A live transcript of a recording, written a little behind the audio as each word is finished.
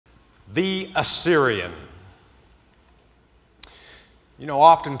The Assyrian. You know,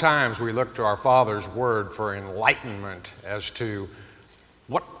 oftentimes we look to our Father's Word for enlightenment as to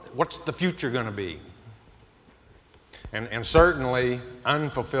what's the future going to be. And certainly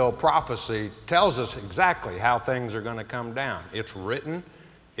unfulfilled prophecy tells us exactly how things are going to come down. It's written,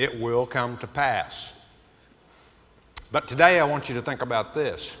 it will come to pass. But today I want you to think about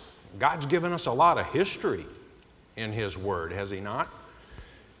this. God's given us a lot of history in His Word, has He not?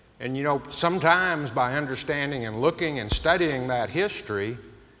 And you know, sometimes by understanding and looking and studying that history,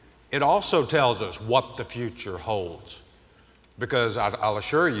 it also tells us what the future holds. Because I'll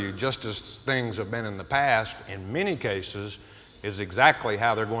assure you, just as things have been in the past, in many cases, is exactly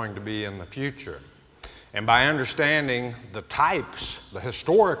how they're going to be in the future. And by understanding the types, the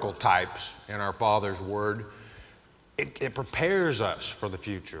historical types in our Father's Word, it prepares us for the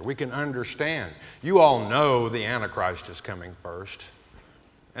future. We can understand. You all know the Antichrist is coming first.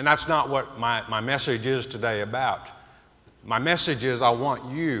 And that's not what my message is today about. My message is I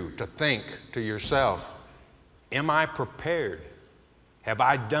want you to think to yourself, am I prepared? Have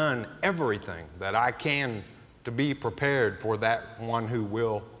I done everything that I can to be prepared for that one who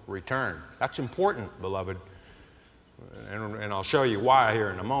will return? That's important, beloved. And I'll show you why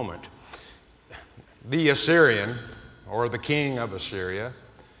here in a moment. The Assyrian, or the king of Assyria,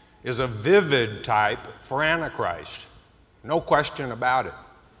 is a vivid type for Antichrist. No question about it.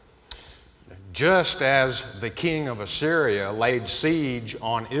 Just as the king of Assyria laid siege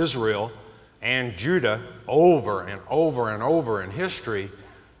on Israel and Judah over and over and over in history,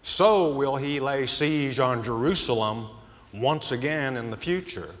 so will he lay siege on Jerusalem once again in the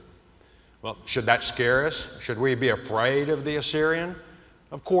future. Well, should that scare us? Should we be afraid of the Assyrian?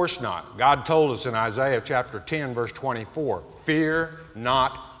 Of course not. God told us in Isaiah chapter 10, verse 24, fear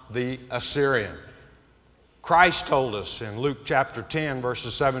not the Assyrian. Christ told us in Luke chapter 10,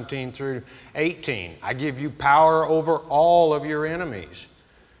 verses 17 through 18, I give you power over all of your enemies.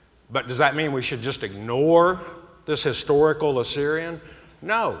 But does that mean we should just ignore this historical Assyrian?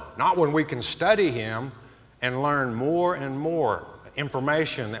 No, not when we can study him and learn more and more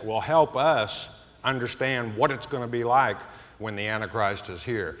information that will help us understand what it's going to be like when the Antichrist is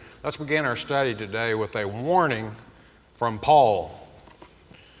here. Let's begin our study today with a warning from Paul.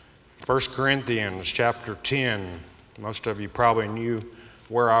 1 Corinthians chapter 10. Most of you probably knew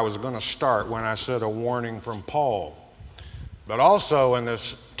where I was going to start when I said a warning from Paul. But also in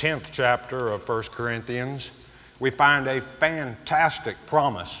this 10th chapter of 1 Corinthians, we find a fantastic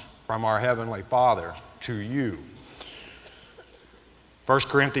promise from our Heavenly Father to you. 1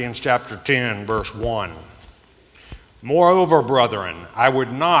 Corinthians chapter 10, verse 1. Moreover, brethren, I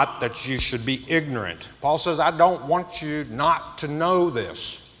would not that you should be ignorant. Paul says, I don't want you not to know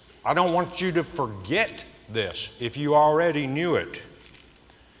this. I don't want you to forget this if you already knew it.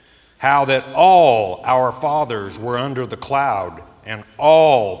 How that all our fathers were under the cloud and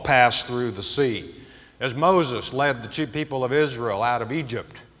all passed through the sea. As Moses led the people of Israel out of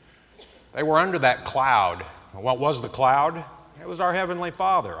Egypt, they were under that cloud. What was the cloud? It was our Heavenly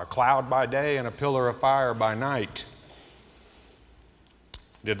Father, a cloud by day and a pillar of fire by night.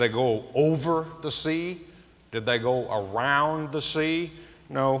 Did they go over the sea? Did they go around the sea?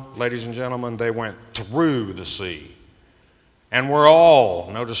 No, ladies and gentlemen, they went through the sea. And we're all,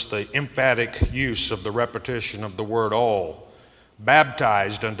 notice the emphatic use of the repetition of the word all,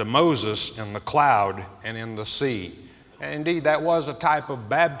 baptized unto Moses in the cloud and in the sea. And indeed, that was a type of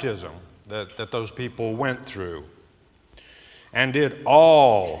baptism that those people went through. And did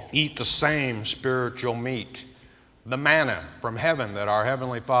all eat the same spiritual meat, the manna from heaven that our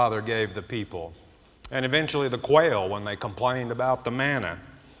Heavenly Father gave the people. And eventually the quail when they complained about the manna.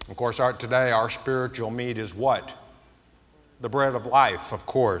 Of course, today our spiritual meat is what? The bread of life, of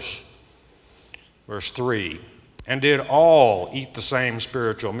course. Verse 3. And did all eat the same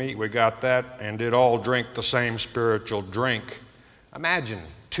spiritual meat? We got that. And did all drink the same spiritual drink? Imagine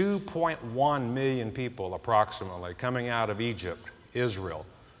 2.1 million people approximately coming out of Egypt, Israel,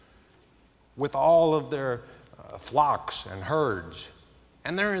 with all of their flocks and herds.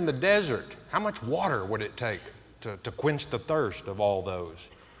 And they're in the desert. How much water would it take to quench the thirst of all those?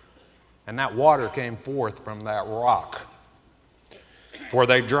 And that water came forth from that rock. For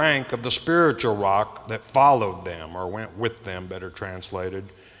they drank of the spiritual rock that followed them, or went with them, better translated.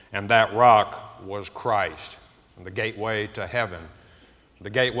 And that rock was Christ, the gateway to heaven, the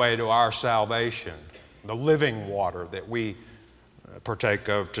gateway to our salvation, the living water that we partake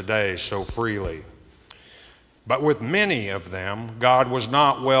of today so freely. But with many of them God was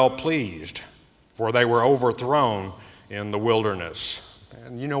not well pleased, for they were overthrown in the wilderness.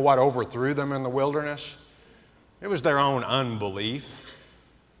 And you know what overthrew them in the wilderness? It was their own unbelief.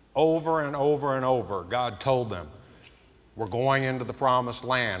 Over and over and over, God told them, we're going into the promised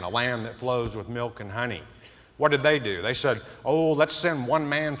land, a land that flows with milk and honey. What did they do? They said, oh, let's send one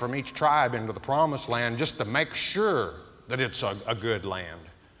man from each tribe into the promised land just to make sure that it's a good land.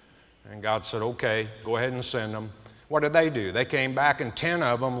 And God said, okay, go ahead and send them. What did they do? They came back and 10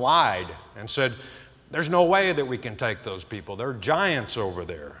 of them lied and said, there's no way that we can take those people. They're giants over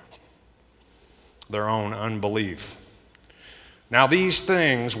there. Their own unbelief. Now these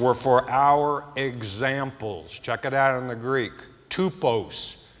things were for our examples. Check it out in the Greek.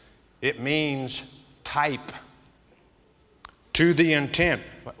 Tupos. It means type. To the intent.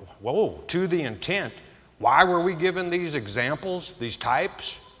 Whoa, to the intent. Why were we given these examples, these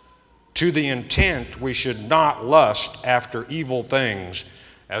types? To the intent we should not lust after evil things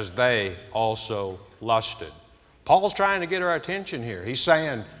as they also lusted. Paul's trying to get our attention here. He's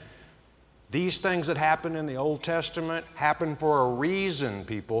saying, these things that happen in the Old Testament happen for a reason,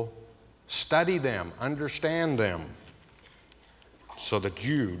 people. Study them, understand them, so that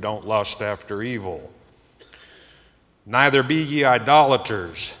you don't lust after evil. Neither be ye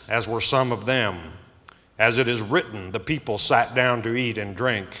idolaters, as were some of them. As it is written, the people sat down to eat and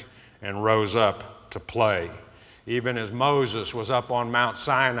drink and rose up to play. Even as Moses was up on Mount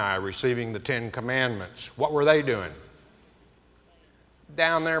Sinai receiving the 10 Commandments, what were they doing?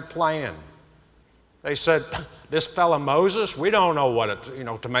 Down there playing. They said, this fella Moses, we don't know what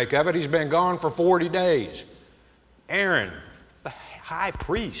to make of it. He's been gone for 40 days. Aaron, the high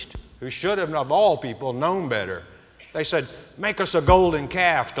priest, who should have, of all people, known better, they said, make us a golden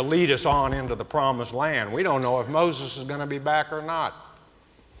calf to lead us on into the promised land. We don't know if Moses is going to be back or not.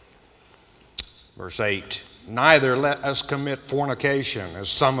 Verse 8, neither let us commit fornication, as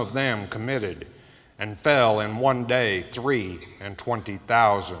some of them committed, and fell in one day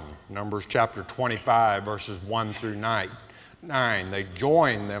 23,000. Numbers chapter 25, verses 1 through 9. They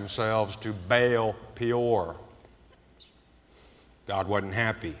joined themselves to Baal Peor. God wasn't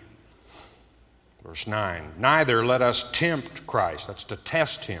happy. Verse 9, neither let us tempt Christ, that's to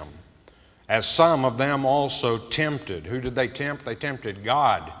test him, as some of them also tempted. Who did they tempt? They tempted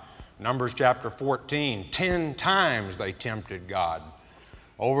God. Numbers chapter 14, 10 times they tempted God.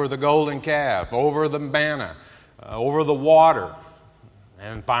 Over the golden calf, over the manna, over the water.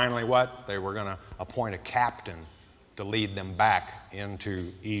 And finally what? They were going to appoint a captain to lead them back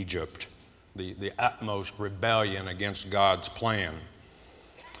into Egypt. The utmost rebellion against God's plan.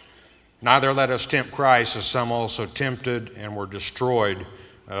 Neither let us tempt Christ, as some also tempted and were destroyed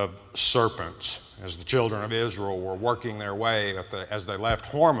of serpents. As the children of Israel were working their way as they left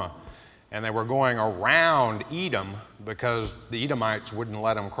Hormah, and they were going around Edom because the Edomites wouldn't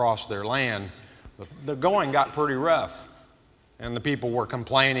let them cross their land. The going got pretty rough, and the people were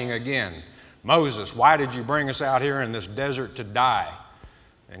complaining again. Moses, why did you bring us out here in this desert to die?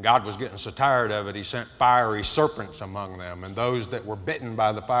 And God was getting so tired of it, he sent fiery serpents among them, and those that were bitten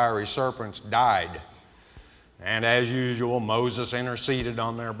by the fiery serpents died. And as usual, Moses interceded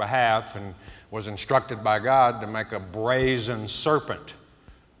on their behalf and was instructed by God to make a brazen serpent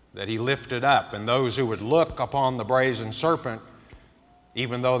that he lifted up, and those who would look upon the brazen serpent,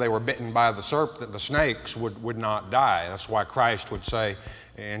 even though they were bitten by the snakes, would not die. That's why Christ would say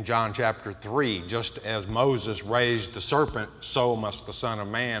in John chapter 3, just as Moses raised the serpent, so must the Son of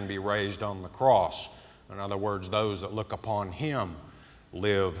Man be raised on the cross. In other words, those that look upon him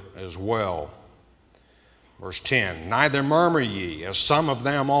live as well. Verse 10, neither murmur ye, as some of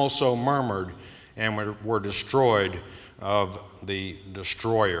them also murmured and were destroyed of the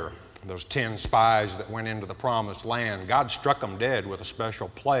destroyer. Those 10 spies that went into the promised land, God struck them dead with a special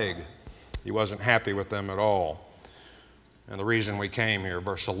plague. He wasn't happy with them at all. And the reason we came here,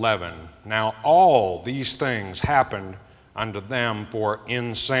 verse 11, now all these things happened unto them for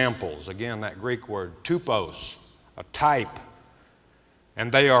ensamples. Again, that Greek word, tupos, a type.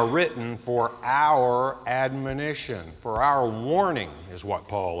 And they are written for our admonition, for our warning, is what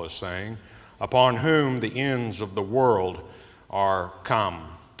Paul is saying, upon whom the ends of the world are come.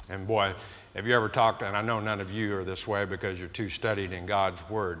 And boy, have you ever talked, and I know none of you are this way because you're too studied in God's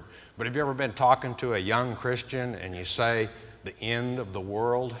Word, but have you ever been talking to a young Christian and you say, the end of the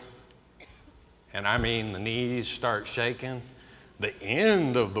world? And I mean the knees start shaking. The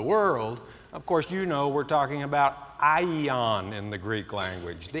end of the world? Of course, you know we're talking about aion in the Greek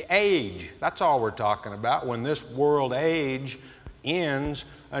language, the age. That's all we're talking about. When this world age ends,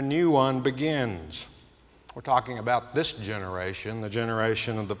 a new one begins. We're talking about this generation, the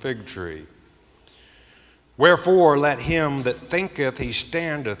generation of the fig tree. Wherefore let him that thinketh he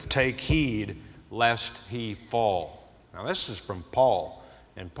standeth take heed lest he fall. Now this is from Paul.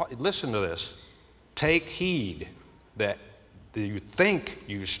 And listen to this. Take heed that Do you think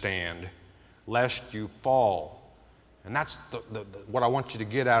you stand, lest you fall? And that's what I want you to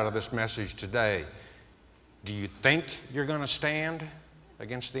get out of this message today. Do you think you're going to stand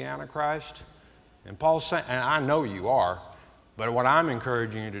against the Antichrist? And Paul's saying, and I know you are, but what I'm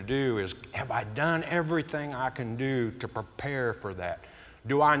encouraging you to do is, have I done everything I can do to prepare for that?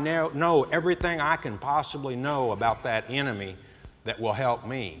 Do I know everything I can possibly know about that enemy that will help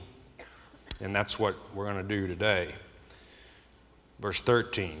me? And that's what we're going to do today. Verse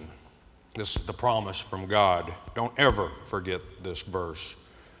 13, this is the promise from God. Don't ever forget this verse.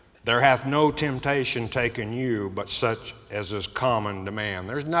 There hath no temptation taken you but such as is common to man.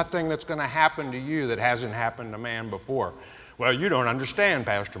 There's nothing that's going to happen to you that hasn't happened to man before. Well, you don't understand,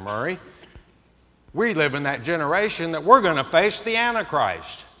 Pastor Murray. We live in that generation that we're going to face the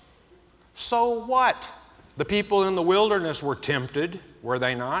Antichrist. So what? The people in the wilderness were tempted, were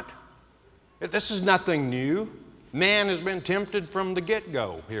they not? This is nothing new. Man has been tempted from the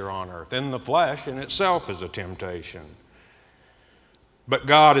get-go here on earth. In the flesh in itself is a temptation. But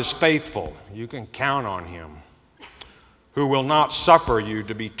God is faithful. You can count on Him, who will not suffer you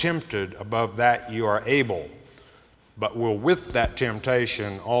to be tempted above that you are able, but will with that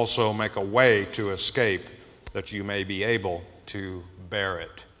temptation also make a way to escape, that you may be able to bear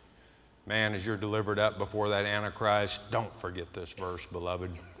it. Man, as you're delivered up before that Antichrist, don't forget this verse,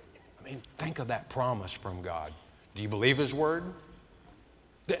 beloved. I mean, think of that promise from God. Do you believe His word?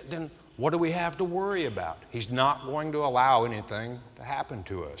 Then what do we have to worry about? He's not going to allow anything to happen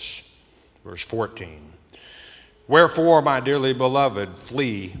to us. Verse 14. Wherefore, my dearly beloved,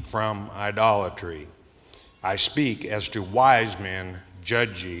 flee from idolatry. I speak as to wise men,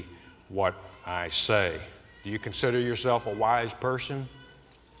 judge ye what I say. Do you consider yourself a wise person?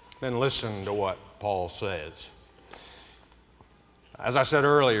 Then listen to what Paul says. As I said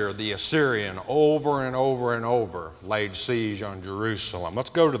earlier, the Assyrian over and over and over laid siege on Jerusalem.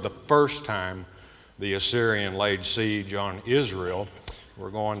 Let's go to the first time the Assyrian laid siege on Israel. We're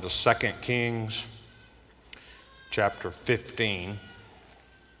going to 2 Kings chapter 15.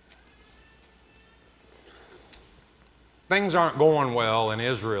 Things aren't going well in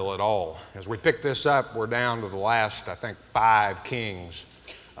Israel at all. As we pick this up, we're down to the last, I think, 5 kings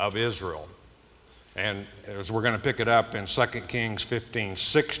of Israel. And as we're going to pick it up in 2 Kings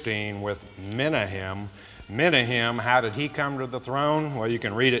 15:16 with Menahem. Menahem, how did he come to the throne? Well, you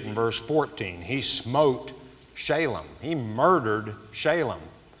can read it in verse 14. He smote Shalem. He murdered Shalem.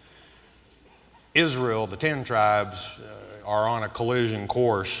 Israel, the 10 tribes, are on a collision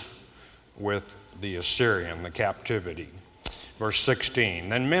course with the Assyrian, the captivity. Verse 16,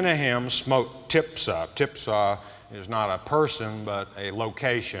 then Menahem smote Tiphsah. Tiphsah is not a person, but a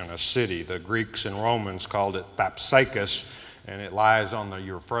location, a city. The Greeks and Romans called it Thapsacus, and it lies on the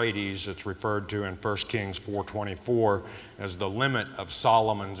Euphrates. It's referred to in 1 Kings 4:24 as the limit of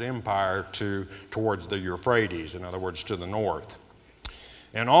Solomon's empire towards the Euphrates, in other words, to the north.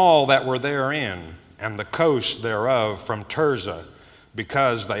 And all that were therein, and the coast thereof from Tirzah,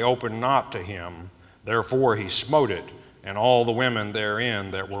 because they opened not to him, therefore he smote it, and all the women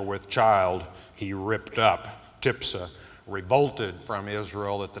therein that were with child he ripped up. Tiphsah revolted from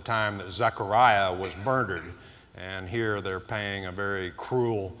Israel at the time that Zechariah was murdered, and here they're paying a very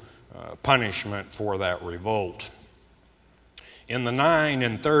cruel punishment for that revolt. In the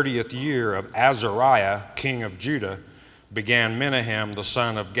 39th year of Azariah, king of Judah, began Menahem the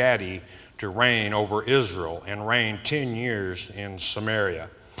son of Gadi to reign over Israel, and reigned 10 years in Samaria.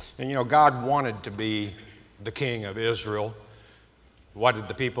 And you know, God wanted to be the king of Israel. What did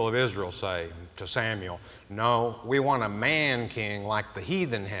the people of Israel say to Samuel? No, we want a man king like the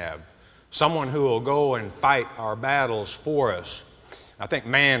heathen have, someone who will go and fight our battles for us. I think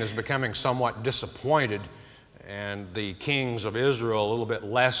man is becoming somewhat disappointed, and the kings of Israel a little bit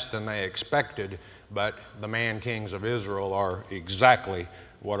less than they expected, but the man kings of Israel are exactly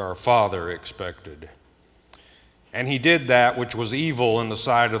what our Father expected. And he did that which was evil in the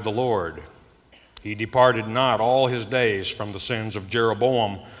sight of the Lord. He departed not all his days from the sins of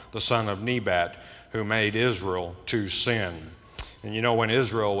Jeroboam, the son of Nebat, who made Israel to sin. And you know, when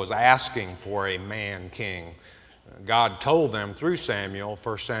Israel was asking for a man king, God told them through Samuel,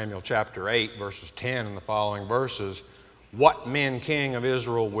 1 Samuel chapter 8, verses 10 and the following verses, what men king of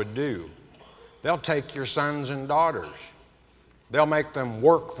Israel would do. They'll take your sons and daughters. They'll make them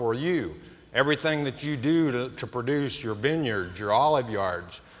work for you. Everything that you do to produce your vineyards, your olive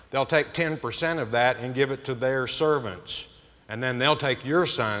yards, they'll take 10% of that and give it to their servants. And then they'll take your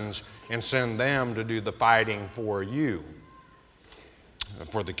sons and send them to do the fighting for you.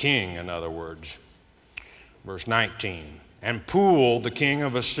 For the king, in other words. Verse 19. and Pul, the king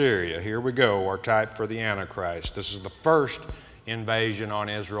of Assyria. Here we go, our type for the Antichrist. This is the first invasion on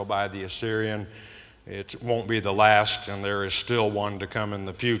Israel by the Assyrian. It won't be the last, and there is still one to come in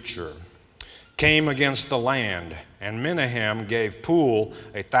the future. Came against the land, and Menahem gave Pul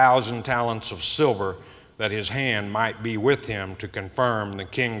 1,000 talents of silver, that his hand might be with him to confirm the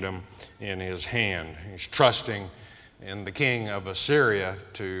kingdom in his hand. He's trusting in the king of Assyria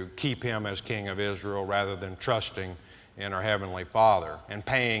to keep him as king of Israel rather than trusting in our Heavenly Father and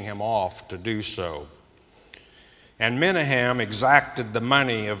paying him off to do so. And Menahem exacted the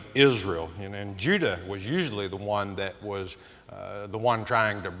money of Israel, and Judah was usually the one that was the one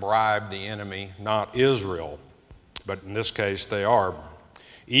trying to bribe the enemy, not Israel. But in this case, they are.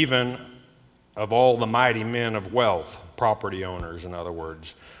 Even of all the mighty men of wealth, property owners, in other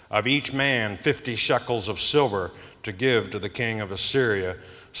words, of each man 50 shekels of silver to give to the king of Assyria.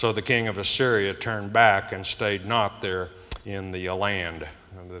 So the king of Assyria turned back and stayed not there in the land.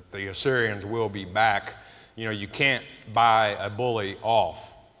 And the Assyrians will be back. You know, you can't buy a bully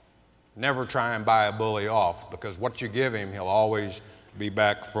off. Never try and buy a bully off, because what you give him, he'll always be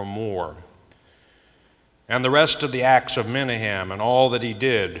back for more. And the rest of the acts of Menahem and all that he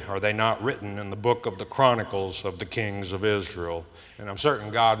did, are they not written in the book of the Chronicles of the kings of Israel? And I'm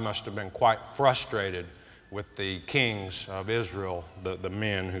certain God must have been quite frustrated with the kings of Israel, the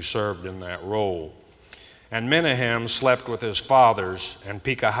men who served in that role. And Menahem slept with his fathers, and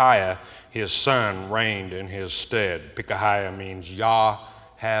Pekahiah, his son, reigned in his stead. Pekahiah means Yah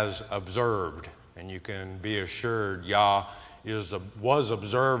has observed, and you can be assured Yah was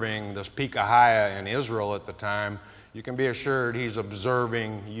observing this Pekahiah in Israel at the time. You can be assured he's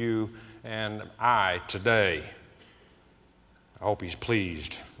observing you and I today. I hope he's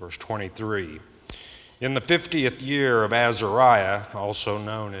pleased. Verse 23. In the 50th year of Azariah, also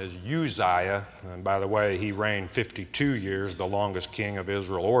known as Uzziah, and by the way, he reigned 52 years, the longest king of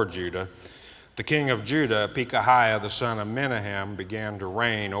Israel or Judah, the king of Judah, Pekahiah, the son of Menahem, began to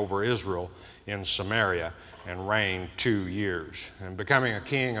reign over Israel in Samaria and reigned 2 years. And becoming a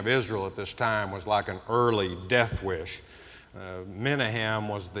king of Israel at this time was like an early death wish. Menahem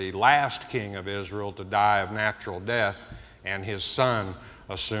was the last king of Israel to die of natural death, and his son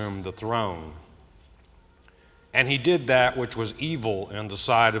assumed the throne. And he did that which was evil in the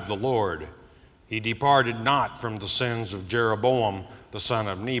sight of the Lord. He departed not from the sins of Jeroboam, the son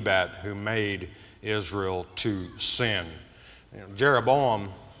of Nebat, who made Israel to sin. You know, Jeroboam,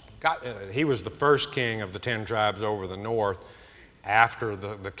 he was the first king of the 10 tribes over the north after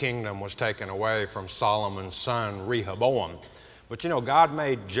the kingdom was taken away from Solomon's son Rehoboam. But you know, God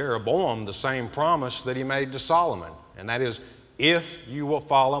made Jeroboam the same promise that he made to Solomon, and that is, if you will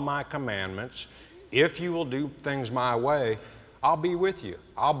follow my commandments, if you will do things my way, I'll be with you.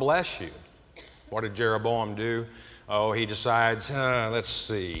 I'll bless you. What did Jeroboam do? Oh, he decides, let's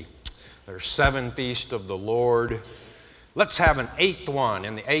see, there's 7 feasts of the Lord. Let's have an 8th one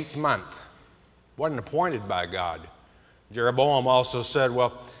in the 8th month. Wasn't appointed by God. Jeroboam also said,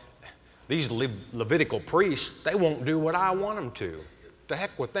 well, these Levitical priests, they won't do what I want them to. To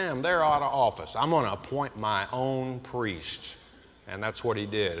heck with them, they're out of office. I'm going to appoint my own priests. And that's what he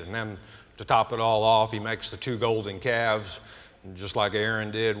did. And then to top it all off, he makes the 2 golden calves, just like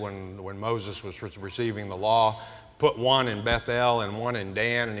Aaron did when Moses was receiving the law. Put one in Bethel and one in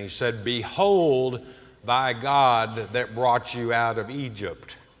Dan, and he said, behold thy God that brought you out of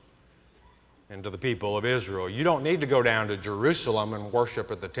Egypt. And to the people of Israel, you don't need to go down to Jerusalem and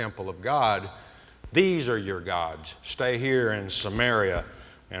worship at the temple of God. These are your gods. Stay here in Samaria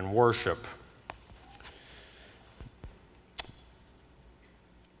and worship.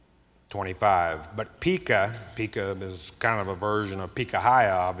 25. But Pekah is kind of a version of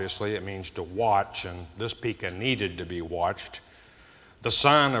Pekahiah, obviously. It means to watch, and this Pekah needed to be watched. The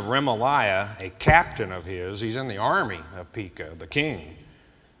son of Remaliah, a captain of his, he's in the army of Pekah, the king,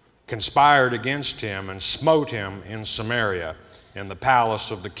 conspired against him and smote him in Samaria, in the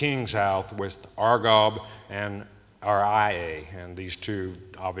palace of the king's house with Argob and Ariah, and these two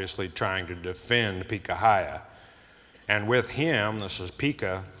obviously trying to defend Pekahiah. And with him, this is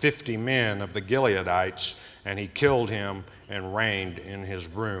Pekah, 50 men of the Gileadites, and he killed him and reigned in his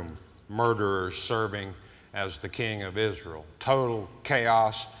room. Murderers serving as the king of Israel. Total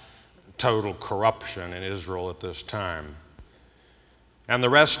chaos, total corruption in Israel at this time. And the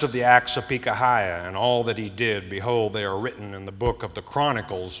rest of the acts of Pekahiah and all that he did, behold, they are written in the book of the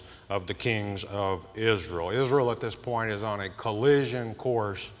Chronicles of the kings of Israel. Israel at this point is on a collision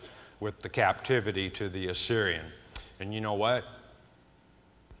course with the captivity to the Assyrian. And you know what?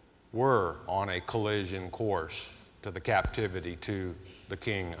 We're on a collision course to the captivity to the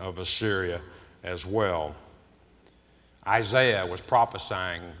king of Assyria as well. Isaiah was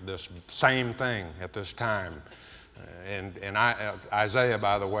prophesying this same thing at this time. Isaiah,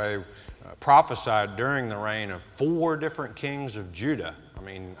 by the way, prophesied during the reign of 4 different kings of Judah. I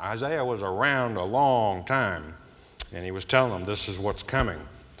mean, Isaiah was around a long time, and he was telling them this is what's coming.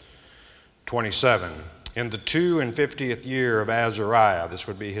 27, in the 52nd year of Azariah, this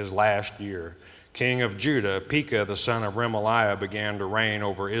would be his last year, king of Judah, Pekah the son of Remaliah began to reign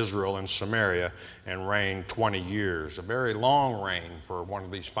over Israel and Samaria and reigned 20 years. A very long reign for one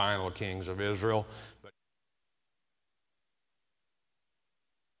of these final kings of Israel.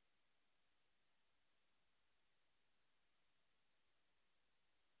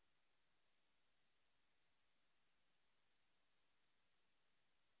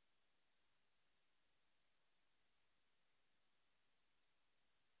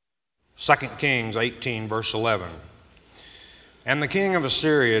 2 Kings 18, verse 11. And the king of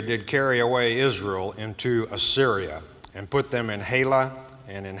Assyria did carry away Israel into Assyria, and put them in Halah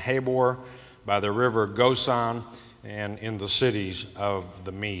and in Habor by the river Gozan, and in the cities of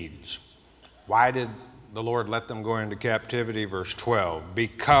the Medes. Why did the Lord let them go into captivity? Verse 12,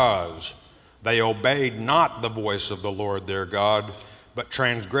 because they obeyed not the voice of the Lord their God, but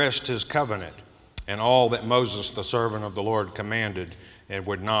transgressed his covenant, and all that Moses the servant of the Lord commanded, and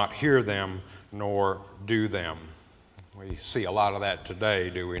would not hear them nor do them. We see a lot of that today,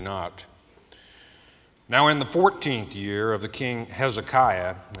 do we not? Now in the 14th year of the king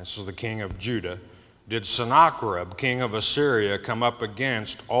Hezekiah, this is the king of Judah, did Sennacherib, king of Assyria, come up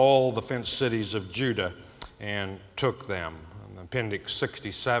against all the fenced cities of Judah and took them. In Appendix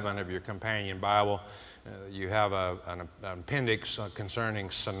 67 of your companion Bible, you have an appendix concerning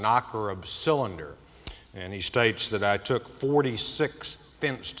Sennacherib's cylinder. And he states that I took 46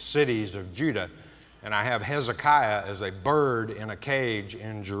 fenced cities of Judah, and I have Hezekiah as a bird in a cage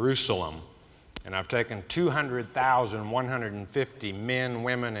in Jerusalem. And I've taken 200,150 men,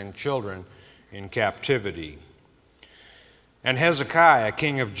 women, and children in captivity. And Hezekiah,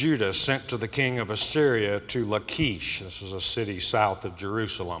 king of Judah, sent to the king of Assyria to Lachish, this is a city south of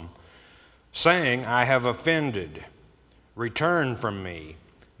Jerusalem, saying, I have offended. Return from me.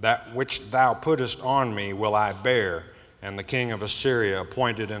 That which thou puttest on me will I bear. And the king of Assyria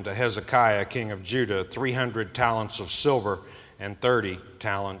appointed unto Hezekiah, king of Judah, 300 talents of silver and 30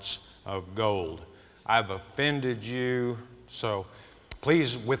 talents of gold. I've offended you, so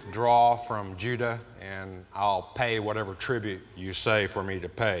please withdraw from Judah, and I'll pay whatever tribute you say for me to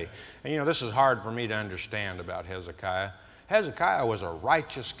pay. And you know, this is hard for me to understand about Hezekiah. Hezekiah was a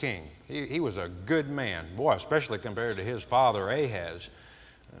righteous king. He was a good man, boy, especially compared to his father Ahaz.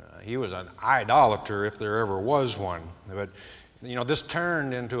 He was an idolater if there ever was one. But, you know, this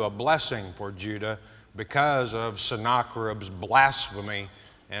turned into a blessing for Judah because of Sennacherib's blasphemy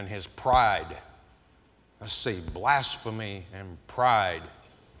and his pride. Let's see, blasphemy and pride.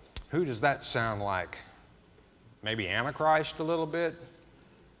 Who does that sound like? Maybe Antichrist a little bit?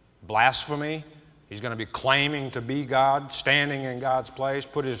 Blasphemy. He's going to be claiming to be God, standing in God's place,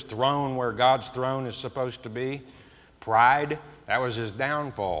 put his throne where God's throne is supposed to be. Pride. That was his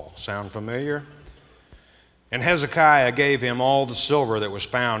downfall. Sound familiar? And Hezekiah gave him all the silver that was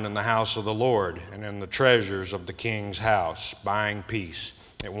found in the house of the Lord and in the treasures of the king's house, buying peace.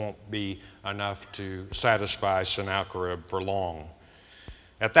 It won't be enough to satisfy Sennacherib for long.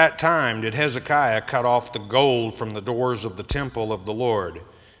 At that time did Hezekiah cut off the gold from the doors of the temple of the Lord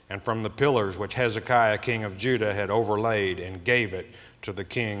and from the pillars which Hezekiah king of Judah had overlaid, and gave it to the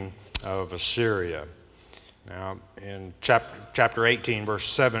king of Assyria. Now, in chapter 18, verse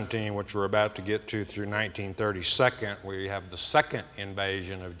 17, which we're about to get to through 1932, we have the second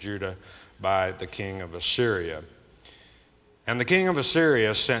invasion of Judah by the king of Assyria. And the king of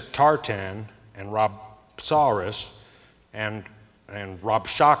Assyria sent Tartan and Rabsaris and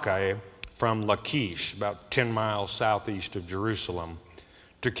Rabshakeh from Lachish, about 10 miles southeast of Jerusalem,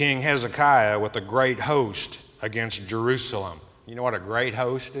 to King Hezekiah with a great host against Jerusalem. You know what a great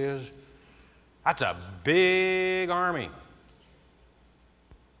host is? That's a big army.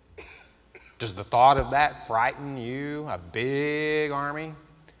 Does the thought of that frighten you? A big army?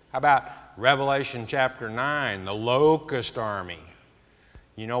 How about Revelation chapter 9, the locust army?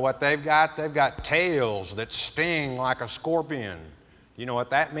 You know what they've got? They've got tails that sting like a scorpion. You know what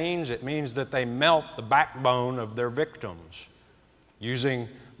that means? It means that they melt the backbone of their victims, using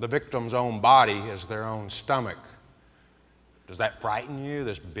the victim's own body as their own stomach. Does that frighten you,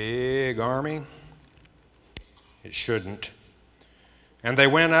 this big army? It shouldn't. And they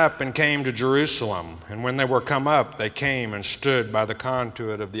went up and came to Jerusalem. And when they were come up, they came and stood by the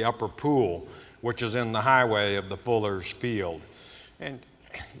conduit of the upper pool, which is in the highway of the fuller's field. And,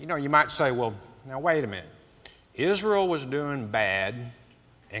 you know, you might say, well, now wait a minute. Israel was doing bad,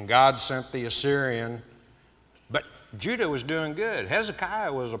 and God sent the Assyrian, but Judah was doing good.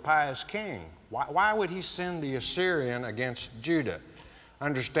 Hezekiah was a pious king. Why would he send the Assyrian against Judah?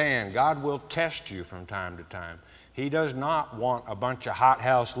 Understand, God will test you from time to time. He does not want a bunch of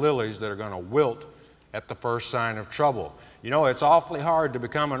hothouse lilies that are going to wilt at the first sign of trouble. You know, it's awfully hard to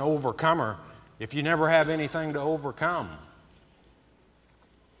become an overcomer if you never have anything to overcome.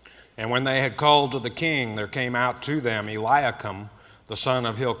 And when they had called to the king, there came out to them Eliakim, the son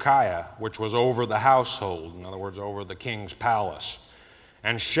of Hilkiah, which was over the household, in other words, over the king's palace,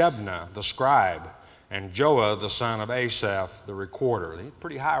 and Shebna, the scribe, and Joah, the son of Asaph, the recorder. These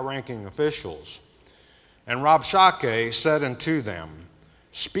pretty high-ranking officials. And Rabshakeh said unto them,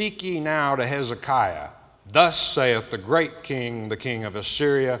 Speak ye now to Hezekiah, Thus saith the great king, the king of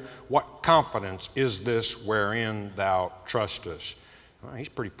Assyria, What confidence is this wherein thou trustest? Well, he's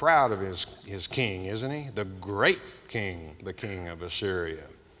pretty proud of his king, isn't he? The great king, the king of Assyria.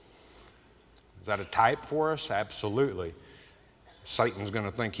 Is that a type for us? Absolutely. Satan's going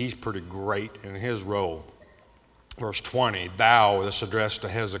to think he's pretty great in his role. Verse 20, Thou, this addressed to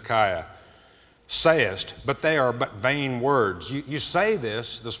Hezekiah, sayest, but they are but vain words. You say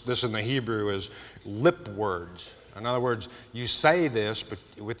this in the Hebrew is lip words. In other words, you say this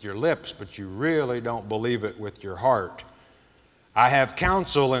with your lips, but you really don't believe it with your heart. I have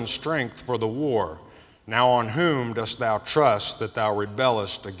counsel and strength for the war. Now on whom dost thou trust that thou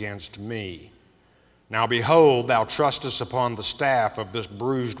rebellest against me? Now behold, thou trustest upon the staff of this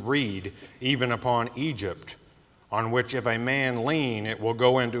bruised reed, even upon Egypt, on which if a man lean, it will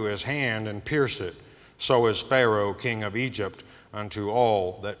go into his hand and pierce it. So is Pharaoh, king of Egypt, unto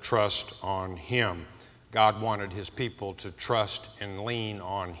all that trust on him. God wanted his people to trust and lean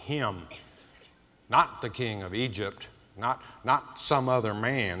on him, not the king of Egypt, not some other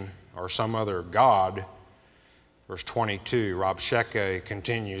man or some other god. Verse 22, Rabshakeh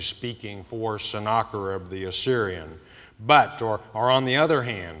continues speaking for Sennacherib the Assyrian. But, or on the other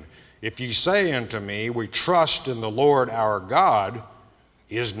hand, if ye say unto me, We trust in the Lord our God,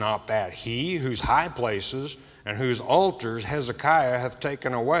 is not that he whose high places and whose altars Hezekiah hath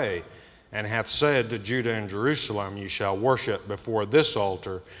taken away, and hath said to Judah and Jerusalem, Ye shall worship before this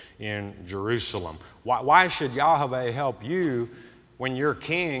altar in Jerusalem? Why should Yahweh help you when your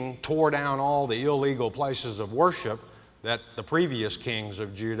king tore down all the illegal places of worship that the previous kings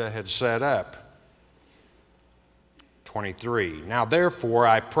of Judah had set up? 23, Now therefore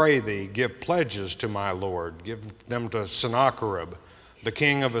I pray thee, give pledges to my Lord, give them to Sennacherib, the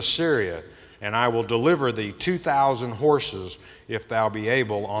king of Assyria, and I will deliver thee 2,000 horses, if thou be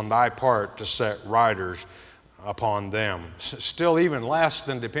able on thy part to set riders upon them. Still even less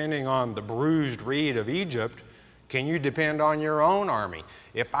than depending on the bruised reed of Egypt, can you depend on your own army?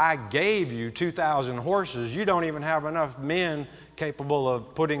 If I gave you 2,000 horses, you don't even have enough men capable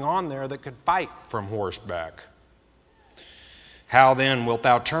of putting on there that could fight from horseback. How then wilt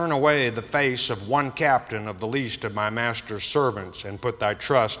thou turn away the face of one captain of the least of my master's servants, and put thy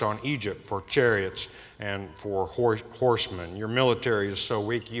trust on Egypt for chariots and for horsemen? Your military is so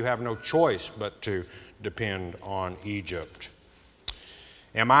weak you have no choice but to depend on Egypt.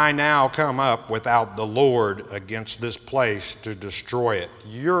 Am I now come up without the Lord against this place to destroy it?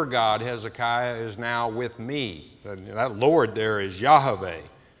 Your God, Hezekiah, is now with me. That Lord there is Yahweh.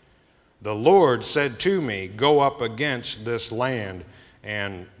 The Lord said to me, Go up against this land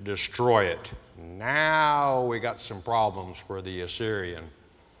and destroy it. Now we got some problems for the Assyrian.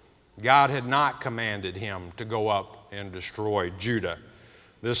 God had not commanded him to go up and destroy Judah.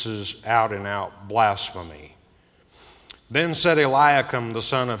 This is out and out blasphemy. Then said Eliakim the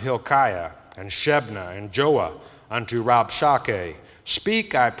son of Hilkiah, and Shebna, and Joah unto Rabshakeh,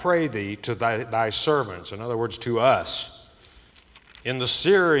 Speak, I pray thee, to thy servants, in other words, to us, in the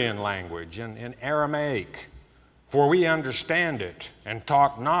Syrian language, in Aramaic, for we understand it, and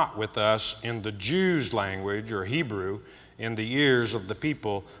talk not with us in the Jews' language, or Hebrew, in the ears of the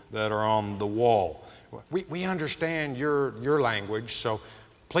people that are on the wall. We understand your language, so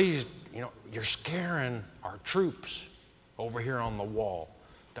please, you're scaring our troops over here on the wall.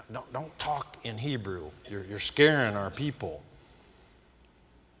 Don't talk in Hebrew. You're scaring our people.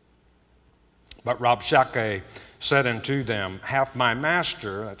 But Rabshakeh said unto them, Hath my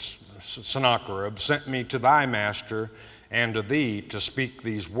master, that's Sennacherib, sent me to thy master and to thee to speak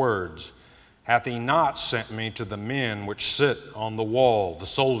these words? Hath he not sent me to the men which sit on the wall, the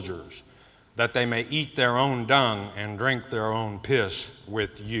soldiers, that they may eat their own dung and drink their own piss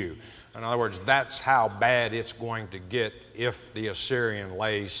with you? In other words, that's how bad it's going to get if the Assyrian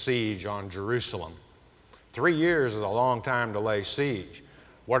lays siege on Jerusalem. 3 years is a long time to lay siege.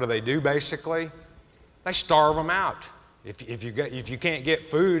 What do basically? They starve them out. If you can't get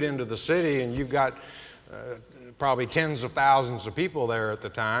food into the city and you've got probably tens of thousands of people there at the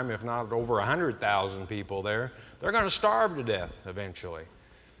time, if not over 100,000 people there, they're going to starve to death eventually.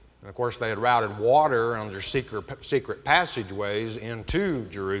 And of course, they had routed water under secret passageways into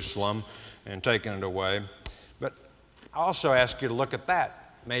Jerusalem and taken it away. But I also ask you to look at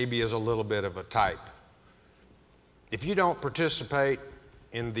that maybe as a little bit of a type. If you don't participate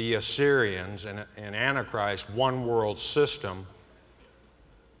in the Assyrians and Antichrist one world system,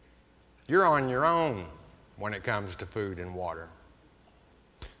 you're on your own when it comes to food and water.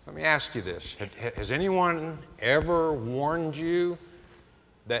 Let me ask you this. Has anyone ever warned you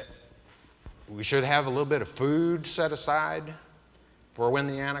that we should have a little bit of food set aside for when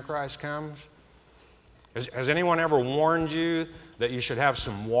the Antichrist comes? Has anyone ever warned you that you should have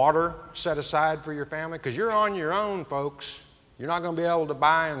some water set aside for your family? Because you're on your own, folks. You're not going to be able to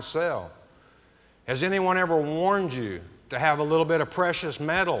buy and sell. Has anyone ever warned you to have a little bit of precious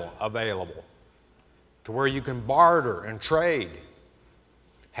metal available to where you can barter and trade?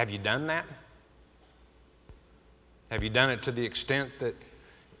 Have you done that? Have you done it to the extent that,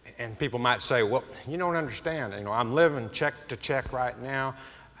 and people might say, well, you don't understand. You know, I'm living check to check right now.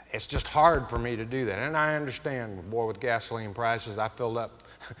 It's just hard for me to do that. And I understand, boy, with gasoline prices, I filled up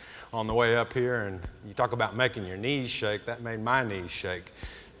on the way up here, and you talk about making your knees shake. That made my knees shake,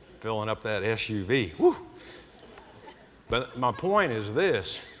 filling up that SUV. Woo! But my point is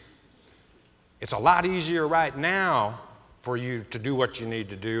this. It's a lot easier right now for you to do what you need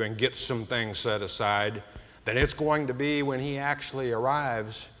to do and get some things set aside than it's going to be when he actually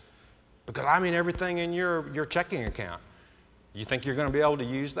arrives. Because, I mean, everything in your checking account, you think you're going to be able to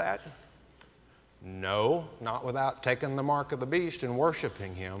use that? No, not without taking the mark of the beast and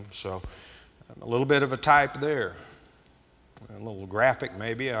worshiping him. So a little bit of a type there. A little graphic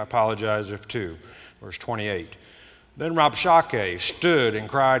maybe. I apologize if too. Verse 28. Then Rabshakeh stood and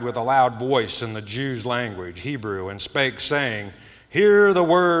cried with a loud voice in the Jews' language, Hebrew, and spake, saying, Hear the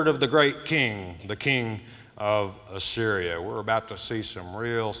word of the great king, the king of Assyria. We're about to see some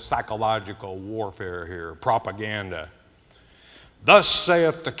real psychological warfare here, propaganda. Thus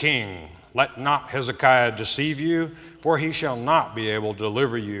saith the king, Let not Hezekiah deceive you, for he shall not be able to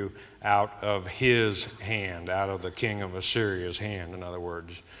deliver you out of his hand, out of the king of Assyria's hand, in other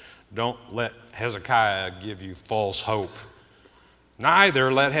words. Don't let Hezekiah give you false hope.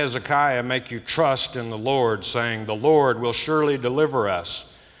 Neither let Hezekiah make you trust in the Lord, saying, The Lord will surely deliver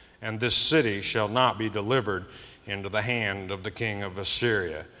us, and this city shall not be delivered into the hand of the king of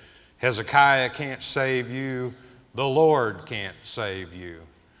Assyria. Hezekiah can't save you. The Lord can't save you.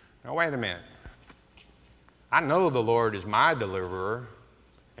 Now, wait a minute. I know the Lord is my deliverer.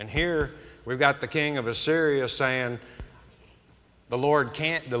 And here we've got the king of Assyria saying, the Lord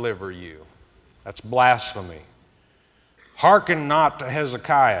can't deliver you. That's blasphemy. Hearken not to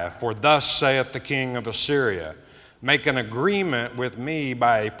Hezekiah, for thus saith the king of Assyria, Make an agreement with me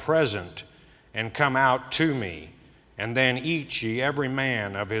by a present, and come out to me, and then eat ye every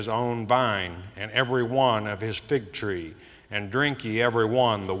man of his own vine, and every one of his fig tree, and drink ye every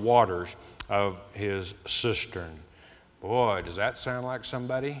one the waters of his cistern. Boy, does that sound like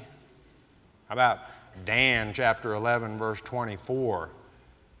somebody? How about Dan chapter 11, verse 24,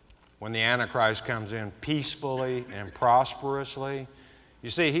 when the Antichrist comes in peacefully and prosperously? You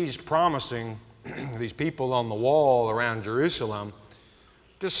see, he's promising these people on the wall around Jerusalem,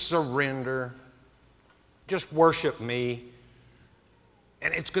 just surrender, just worship me,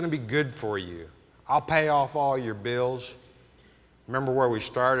 and it's going to be good for you. I'll pay off all your bills. Remember where we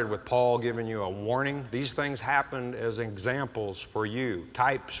started with Paul giving you a warning? These things happened as examples for you,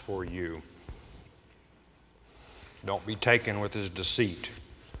 types for you. Don't be taken with his deceit.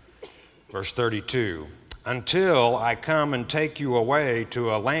 Verse 32, Until I come and take you away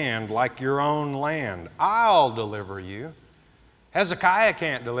to a land like your own land, I'll deliver you. Hezekiah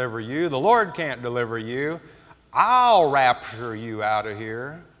can't deliver you. The Lord can't deliver you. I'll rapture you out of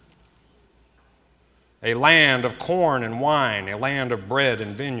here. A land of corn and wine, a land of bread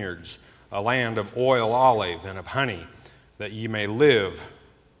and vineyards, a land of oil, olive, and of honey, that ye may live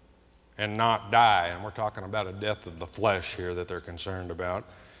and not die. And we're talking about a death of the flesh here that they're concerned about.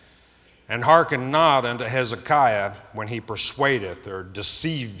 And hearken not unto Hezekiah when he persuadeth, or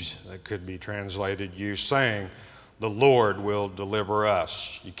deceives, that could be translated, you, saying, The Lord will deliver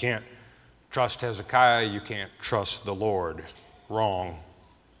us. You can't trust Hezekiah, you can't trust the Lord. Wrong.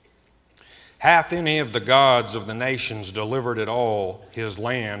 Hath any of the gods of the nations delivered at all his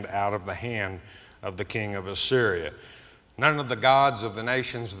land out of the hand of the king of Assyria? None of the gods of the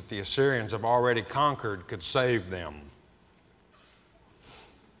nations that the Assyrians have already conquered could save them.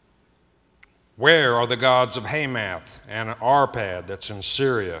 Where are the gods of Hamath and Arpad that's in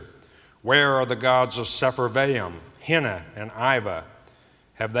Syria? Where are the gods of Sepharvaim, Hena, and Iva?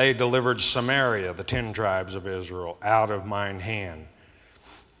 Have they delivered Samaria, the 10 tribes of Israel, out of mine hand?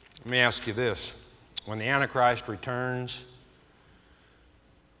 Let me ask you this. When the Antichrist returns,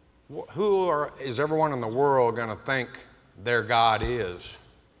 is everyone in the world going to think their God is?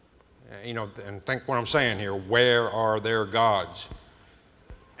 You know, and think what I'm saying here. Where are their gods?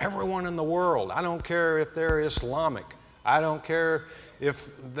 Everyone in the world. I don't care if they're Islamic. I don't care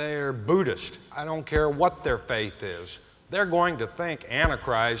if they're Buddhist. I don't care what their faith is. They're going to think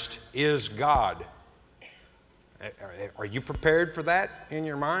Antichrist is God. Are you prepared for that in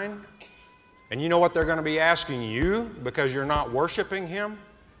your mind? And you know what they're going to be asking you because you're not worshiping him?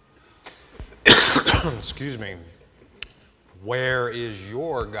 Excuse me. Where is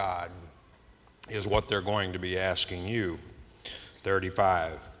your God? Is what they're going to be asking you.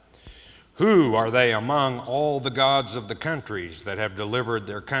 35. Who are they among all the gods of the countries that have delivered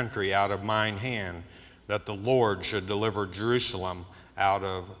their country out of mine hand, that the Lord should deliver Jerusalem out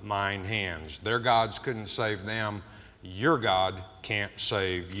of mine hands? Their gods couldn't save them. Your God can't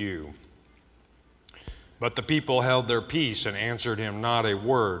save you. But the people held their peace and answered him not a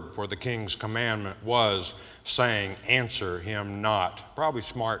word, for the king's commandment was, saying, answer him not. Probably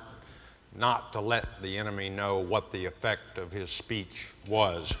smart not to let the enemy know what the effect of his speech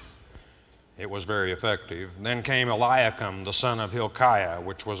was. It was very effective. Then came Eliakim, the son of Hilkiah,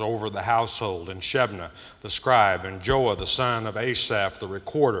 which was over the household, and Shebna, the scribe, and Joah, the son of Asaph, the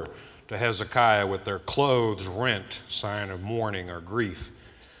recorder, to Hezekiah with their clothes rent, sign of mourning or grief,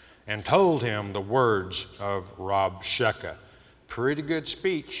 and told him the words of Rabshakeh. Pretty good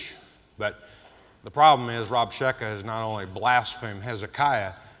speech, but the problem is Rabshakeh has not only blasphemed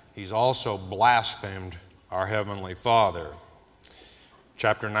Hezekiah, he's also blasphemed our Heavenly Father.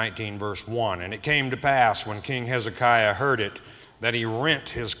 Chapter 19, verse 1. And it came to pass when King Hezekiah heard it, that he rent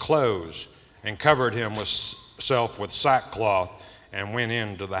his clothes and covered himself with sackcloth and went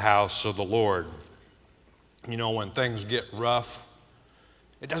into the house of the Lord. You know, when things get rough,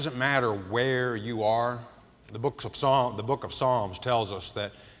 it doesn't matter where you are. The book of Psalms tells us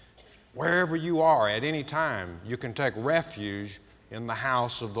that wherever you are at any time, you can take refuge in the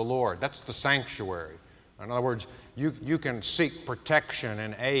house of the Lord. That's the sanctuary. In other words, you can seek protection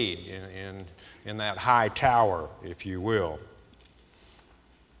and aid in that high tower, if you will.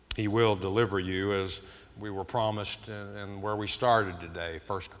 He will deliver you, as we were promised and where we started today,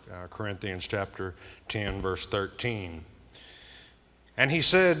 1 Corinthians chapter 10, verse 13. And he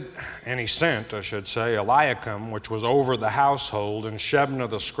sent, Eliakim, which was over the household, and Shebna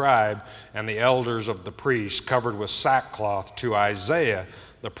the scribe, and the elders of the priests, covered with sackcloth, to Isaiah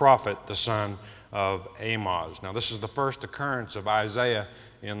the prophet, the son of Amoz. Now, this is the first occurrence of Isaiah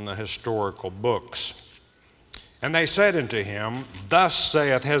in the historical books. And they said unto him, thus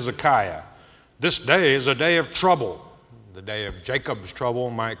saith Hezekiah, this day is a day of trouble. The day of Jacob's trouble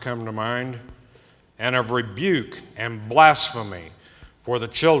might come to mind, and of rebuke and blasphemy. For the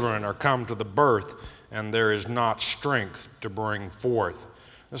children are come to the birth, and there is not strength to bring forth.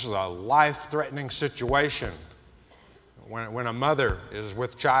 This is a life-threatening situation. When a mother is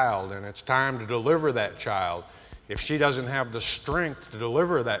with child and it's time to deliver that child, if she doesn't have the strength to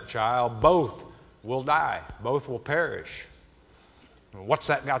deliver that child, both will die. Both will perish. What's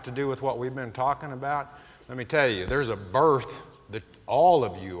that got to do with what we've been talking about? Let me tell you, there's a birth that all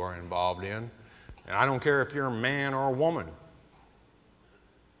of you are involved in, and I don't care if you're a man or a woman.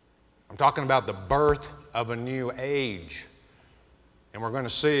 I'm talking about the birth of a new age. And we're going to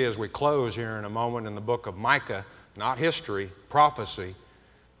see as we close here in a moment in the book of Micah, not history, prophecy,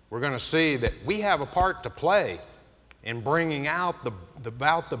 we're going to see that we have a part to play in bringing out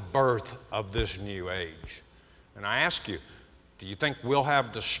about the birth of this new age. And I ask you, do you think we'll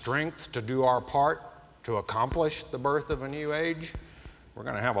have the strength to do our part to accomplish the birth of a new age? We're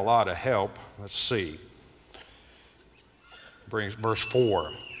going to have a lot of help. Let's see. Brings verse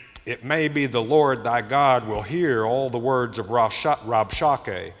 4. It may be the Lord thy God will hear all the words of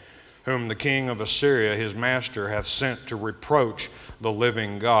Rabshakeh, whom the king of Assyria his master hath sent to reproach the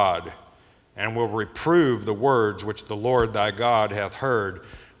living God, and will reprove the words which the Lord thy God hath heard.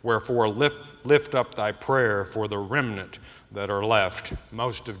 Wherefore lift up thy prayer for the remnant that are left,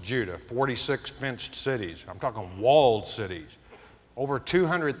 most of Judah, 46 fenced cities. I'm talking walled cities. Over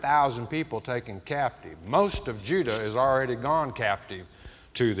 200,000 people taken captive. Most of Judah is already gone captive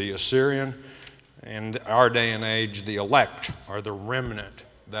to the Assyrian. In our day and age, the elect are the remnant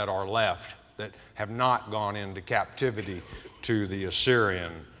that are left, that have not gone into captivity to the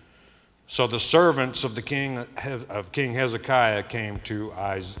Assyrian. So the servants of the King Hezekiah came to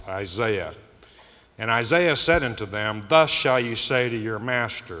Isaiah. And Isaiah said unto them, Thus shall you say to your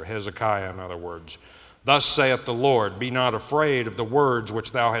master, Hezekiah in other words, Thus saith the Lord, Be not afraid of the words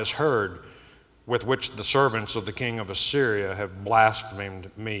which thou hast heard, with which the servants of the king of Assyria have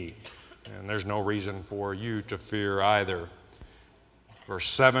blasphemed me. And there's no reason for you to fear either. Verse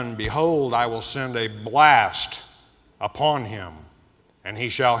 7, Behold, I will send a blast upon him, and he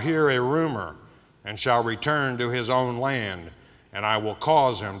shall hear a rumor, and shall return to his own land, and I will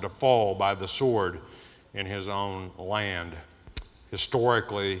cause him to fall by the sword in his own land.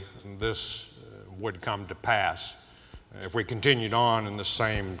 Historically, this would come to pass. If we continued on in the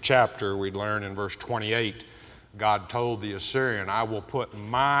same chapter, we'd learn in verse 28, God told the Assyrian, I will put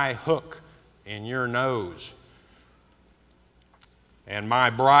my hook in your nose, and my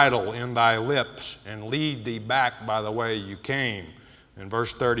bridle in thy lips, and lead thee back by the way you came. In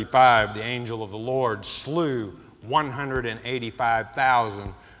verse 35, the angel of the Lord slew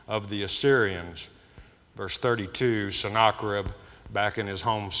 185,000 of the Assyrians. Verse 32, Sennacherib, back in his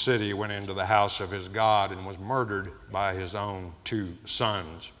home city, went into the house of his God and was murdered by his own 2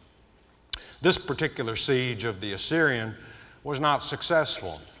 sons. This particular siege of the Assyrian was not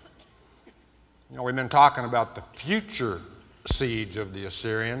successful. You know, we've been talking about the future siege of the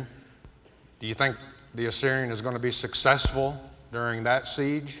Assyrian. Do you think the Assyrian is going to be successful during that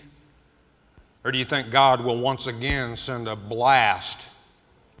siege? Or do you think God will once again send a blast?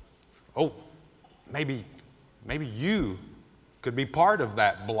 Oh, maybe you could be part of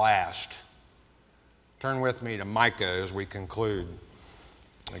that blast. Turn with me to Micah as we conclude.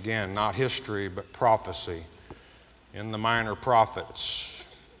 Again, not history, but prophecy in the minor prophets.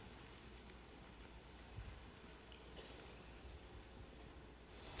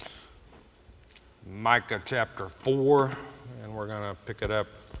 Micah chapter 4, and we're going to pick it up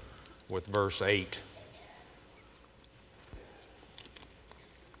with verse 8.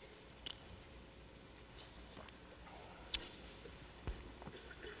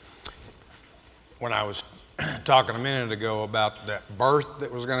 When I was talking a minute ago about that birth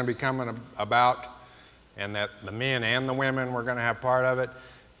that was going to be coming about, and that the men and the women were going to have part of it,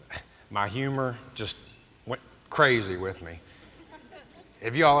 my humor just went crazy with me.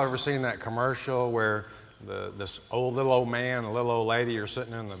 Have you all ever seen that commercial where this little old man and a little old lady are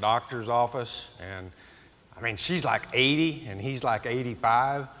sitting in the doctor's office, and I mean, she's like 80 and he's like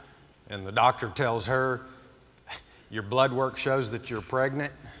 85, and the doctor tells her, your blood work shows that you're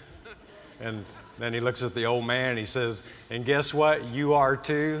pregnant? And then he looks at the old man and he says, and guess what? You are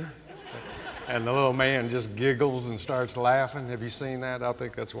too. And the little man just giggles and starts laughing. Have you seen that? I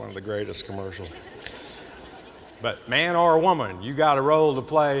think that's one of the greatest commercials. But man or woman, you got a role to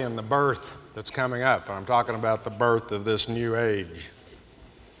play in the birth that's coming up. I'm talking about the birth of this new age.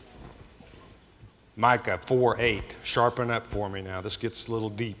 Micah 4:8. Sharpen up for me now. This gets a little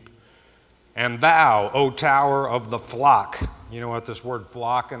deep. And thou, O tower of the flock. You know what this word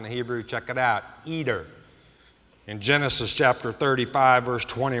flock in the Hebrew? Check it out. Eater. In Genesis chapter 35, verse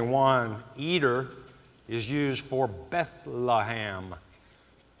 21, eater is used for Bethlehem.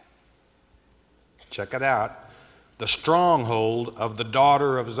 Check it out. The stronghold of the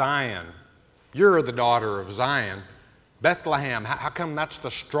daughter of Zion. You're the daughter of Zion. Bethlehem, how come that's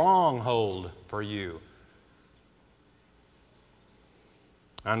the stronghold for you?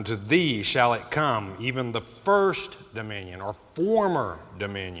 Unto thee shall it come, even the first dominion, or former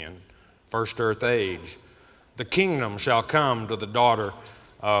dominion, first earth age. The kingdom shall come to the daughter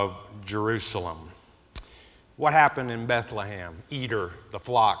of Jerusalem. What happened in Bethlehem? Eater, the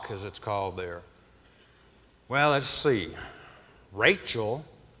flock, as it's called there. Well, let's see. Rachel,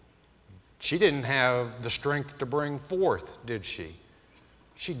 she didn't have the strength to bring forth, did she?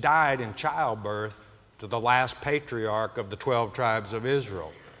 She died in childbirth to the last patriarch of the 12 tribes of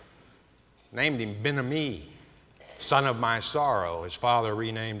Israel. Named him Ben-Ami, son of my sorrow. His father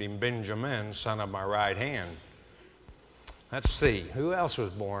renamed him Benjamin, son of my right hand. Let's see, who else was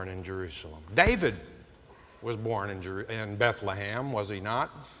born in Jerusalem? David was born in Bethlehem, was he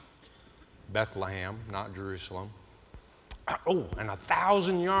not? Bethlehem, not Jerusalem. Oh, and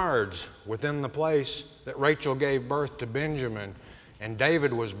 1,000 yards within the place that Rachel gave birth to Benjamin and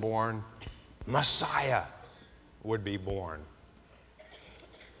David was born, Messiah would be born.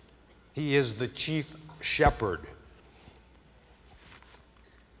 He is the chief shepherd.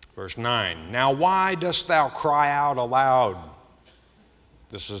 Verse 9, now why dost thou cry out aloud?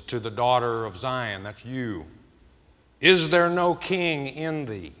 This is to the daughter of Zion, that's you. Is there no king in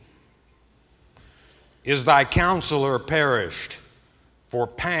thee? Is thy counselor perished? For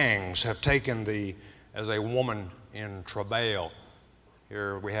pangs have taken thee as a woman in travail.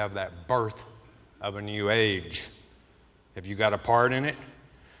 Here we have that birth of a new age. Have you got a part in it?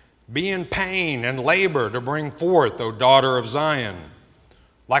 Be in pain and labor to bring forth, O daughter of Zion,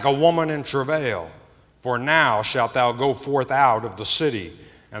 like a woman in travail. For now shalt thou go forth out of the city,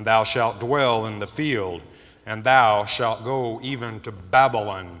 and thou shalt dwell in the field, and thou shalt go even to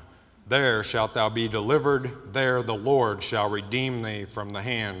Babylon. There shalt thou be delivered. There the Lord shall redeem thee from the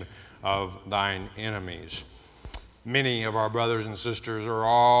hand of thine enemies. Many of our brothers and sisters are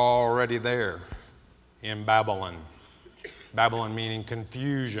already there in Babylon. Babylon meaning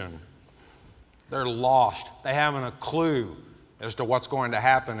confusion. They're lost. They haven't a clue as to what's going to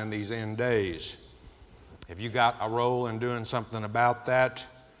happen in these end days. Have you got a role in doing something about that?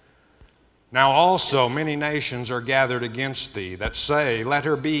 Now also many nations are gathered against thee that say, let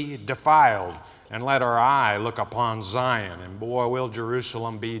her be defiled, and let our eye look upon Zion. And boy, will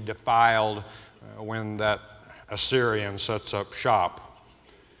Jerusalem be defiled when that Assyrian sets up shop.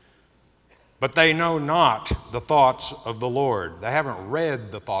 But they know not the thoughts of the Lord. They haven't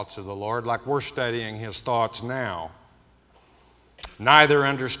read the thoughts of the Lord like we're studying his thoughts now. Neither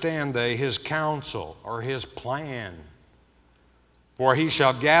understand they his counsel or his plan. For he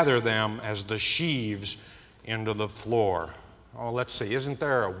shall gather them as the sheaves into the floor. Oh, let's see. Isn't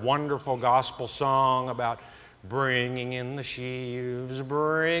there a wonderful gospel song about bringing in the sheaves,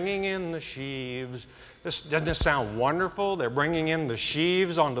 bringing in the sheaves? Doesn't this sound wonderful? They're bringing in the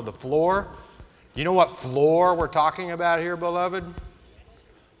sheaves onto the floor. You know what floor we're talking about here, beloved?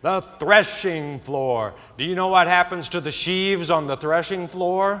 The threshing floor. Do you know what happens to the sheaves on the threshing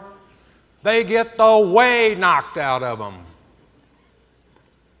floor? They get the way knocked out of them.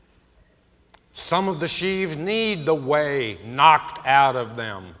 Some of the sheaves need the way knocked out of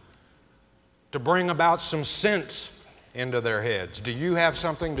them to bring about some sense into their heads. Do you have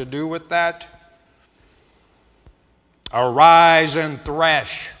something to do with that? Arise and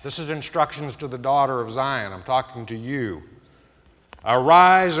thresh. This is instructions to the daughter of Zion. I'm talking to you.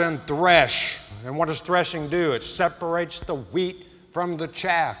 Arise and thresh. And what does threshing do? It separates the wheat from the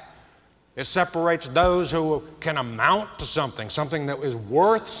chaff. It separates those who can amount to something, something that is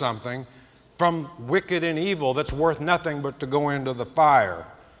worth something, from wicked and evil that's worth nothing but to go into the fire.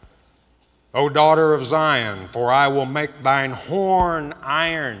 O daughter of Zion, for I will make thine horn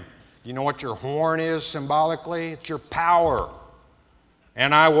iron. You know what your horn is symbolically? It's your power.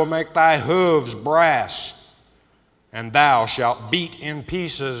 And I will make thy hooves brass, and thou shalt beat in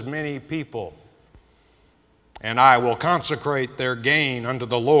pieces many people. And I will consecrate their gain unto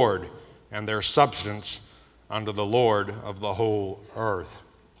the Lord, and their substance unto the Lord of the whole earth.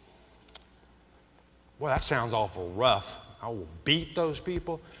 Well, that sounds awful rough. I will beat those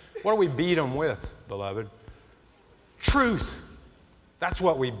people. What do we beat them with, beloved? Truth. That's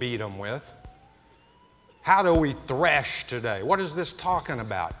what we beat them with. How do we thresh today? What is this talking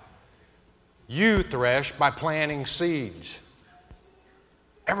about? You thresh by planting seeds.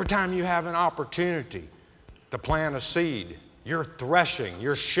 Every time you have an opportunity to plant a seed, you're threshing,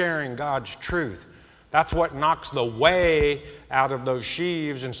 you're sharing God's truth. That's what knocks the way out of those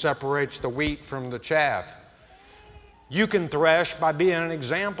sheaves and separates the wheat from the chaff. You can thresh by being an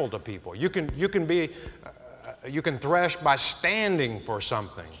example to people. You can thresh by standing for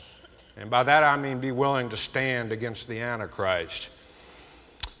something. And by that I mean be willing to stand against the Antichrist.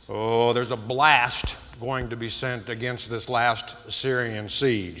 Oh, there's a blast going to be sent against this last Assyrian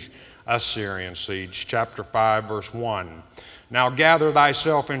siege. Chapter 5, verse 1. Now gather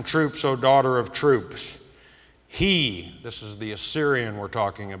thyself in troops, O daughter of troops. He, this is the Assyrian we're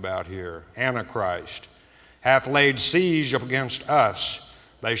talking about here, Antichrist, hath laid siege against us.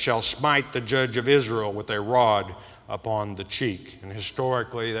 They shall smite the judge of Israel with a rod upon the cheek. And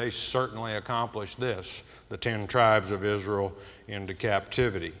historically, they certainly accomplished this, the 10 tribes of Israel into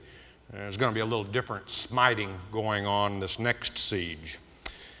captivity. And there's going to be a little different smiting going on this next siege.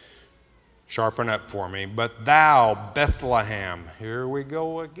 Sharpen up for me. But thou, Bethlehem, here we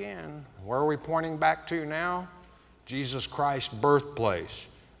go again. Where are we pointing back to now? Jesus Christ's birthplace.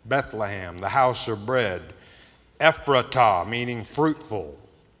 Bethlehem, the house of bread. Ephratah, meaning fruitful.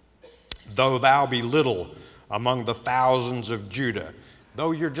 Though thou be little among the thousands of Judah.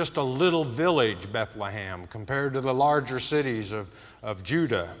 Though you're just a little village, Bethlehem, compared to the larger cities of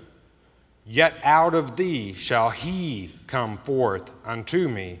Judah. Yet out of thee shall he come forth unto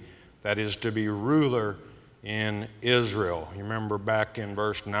me, that is to be ruler in Israel. You remember back in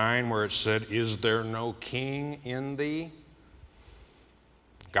verse 9 where it said, is there no king in thee?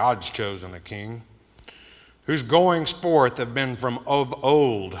 God's chosen a king, whose goings forth have been from of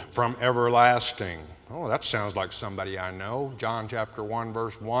old, from everlasting. Oh, that sounds like somebody I know. John chapter 1,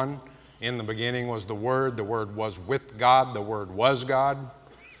 verse 1. In the beginning was the Word was with God, the Word was God.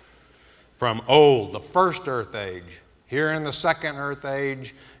 From old, the first earth age, here in the second earth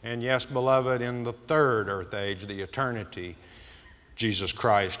age, and yes, beloved, in the third earth age, the eternity, Jesus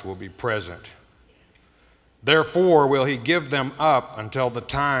Christ will be present. Therefore will he give them up until the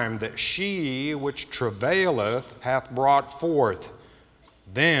time that she which travaileth hath brought forth.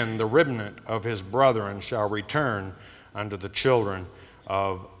 Then the remnant of his brethren shall return unto the children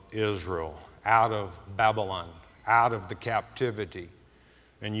of Israel, out of Babylon, out of the captivity.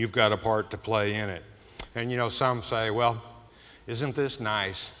 And you've got a part to play in it. And you know, some say, well, isn't this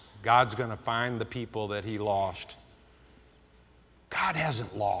nice? God's going to find the people that he lost. God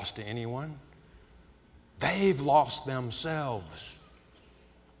hasn't lost anyone. They've lost themselves.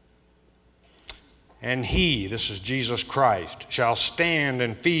 And he, this is Jesus Christ, shall stand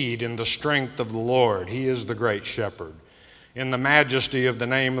and feed in the strength of the Lord. He is the great shepherd. In the majesty of the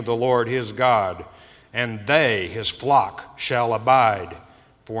name of the Lord his God. And they, his flock, shall abide.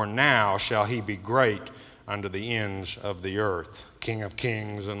 For now shall he be great unto the ends of the earth, King of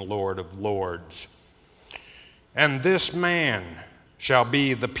kings and Lord of lords. And this man shall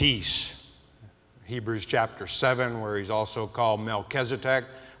be the peace. Hebrews chapter 7, where he's also called Melchizedek.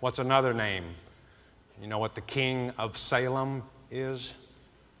 What's another name? You know what the king of Salem is?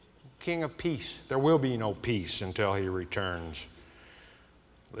 King of peace. There will be no peace until he returns.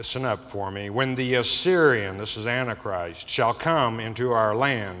 Listen up for me. When the Assyrian, this is Antichrist, shall come into our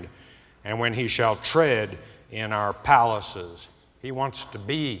land, and when he shall tread in our palaces. He wants to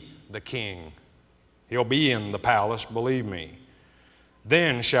be the king. He'll be in the palace, believe me.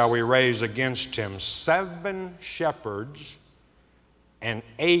 Then shall we raise against him 7 shepherds and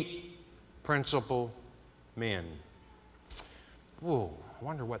 8 principal men. Whoa, I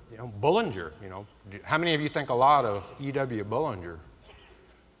wonder what, Bullinger, how many of you think a lot of E.W. Bullinger?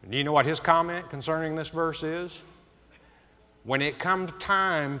 Do you know what his comment concerning this verse is? When it comes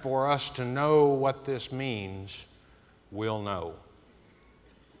time for us to know what this means, we'll know.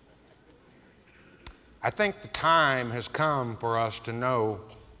 I think the time has come for us to know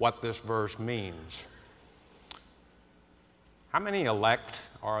what this verse means. How many elect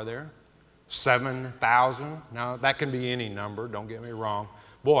are there? 7,000? Now, that can be any number, don't get me wrong.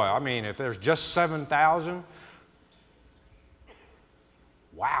 Boy, I mean, if there's just 7,000,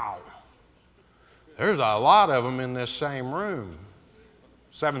 wow. There's a lot of them in this same room.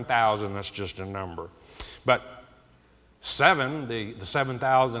 7,000, that's just a number. But 7, the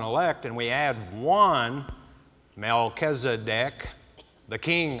 7,000 elect, and we add 1, Melchizedek, the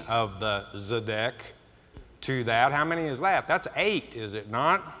king of the Zedek, to that. How many is that? That's 8, is it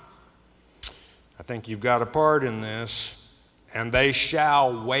not? I think you've got a part in this. And they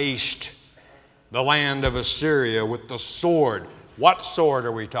shall waste the land of Assyria with the sword. What sword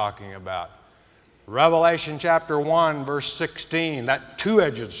are we talking about? Revelation chapter 1, verse 16, that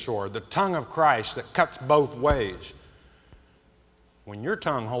two-edged sword, the tongue of Christ that cuts both ways. When your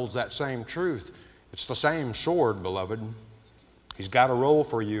tongue holds that same truth, it's the same sword, beloved. He's got a role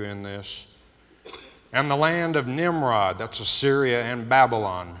for you in this. And the land of Nimrod, that's Assyria and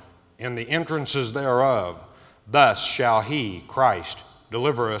Babylon, in the entrances thereof, thus shall he, Christ,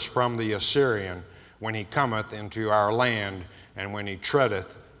 deliver us from the Assyrian when he cometh into our land and when he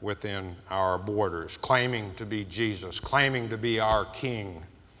treadeth within our borders, claiming to be Jesus, claiming to be our King,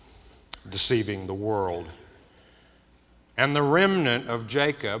 deceiving the world. And the remnant of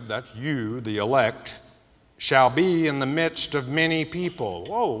Jacob, that's you, the elect, shall be in the midst of many people.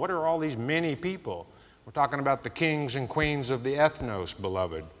 Whoa, what are all these many people? We're talking about the kings and queens of the ethnos,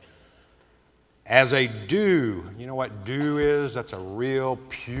 beloved. As a dew, you know what dew is? That's a real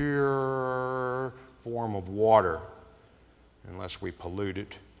pure form of water, unless we pollute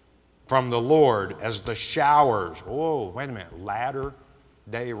it. From the Lord, as the showers, oh, wait a minute, latter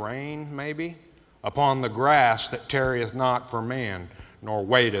day rain, maybe? Upon the grass that tarrieth not for man, nor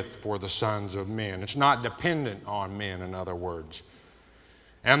waiteth for the sons of men. It's not dependent on men, in other words.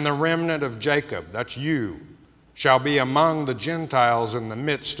 And the remnant of Jacob, that's you, shall be among the Gentiles in the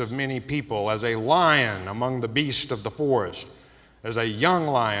midst of many people, as a lion among the beasts of the forest, as a young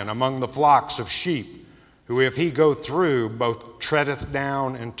lion among the flocks of sheep, who if he go through, both treadeth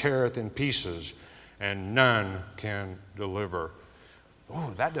down and teareth in pieces, and none can deliver.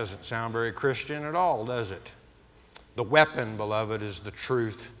 Oh, that doesn't sound very Christian at all, does it? The weapon, beloved, is the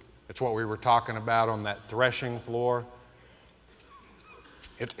truth. It's what we were talking about on that threshing floor.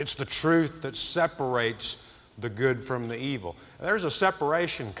 It's the truth that separates the good from the evil. There's a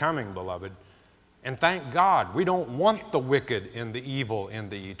separation coming, beloved. And thank God, we don't want the wicked and the evil in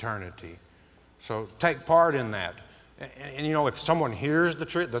the eternity. So take part in that. And you know, if someone hears the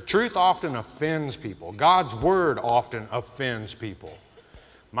truth often offends people. God's word often offends people.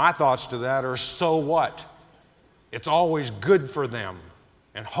 My thoughts to that are, so what? it's always good for them.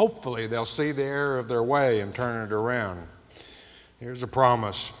 And hopefully they'll see the error of their way and turn it around. Here's a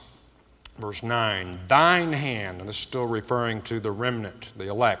promise. Verse 9, thine hand, and this is still referring to the remnant, the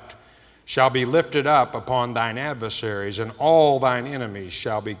elect, shall be lifted up upon thine adversaries, and all thine enemies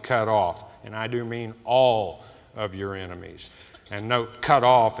shall be cut off. And I do mean all of your enemies. And note, cut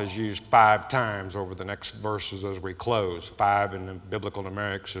off is used 5 times over the next verses as we close. 5 in the biblical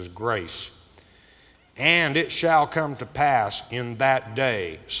numerics is grace. And it shall come to pass in that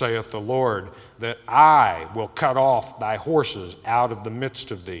day, saith the Lord, that I will cut off thy horses out of the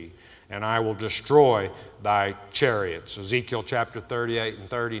midst of thee, and I will destroy thy chariots. Ezekiel chapter 38 and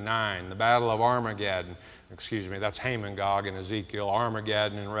 39, the battle of Armageddon. Excuse me, that's Hamon-Gog in Ezekiel,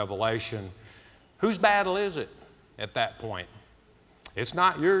 Armageddon in Revelation. Whose battle is it at that point? It's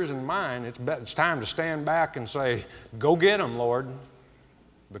not yours and mine. It's time to stand back and say, go get him, Lord,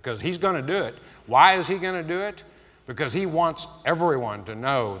 because he's going to do it. Why is he going to do it? Because he wants everyone to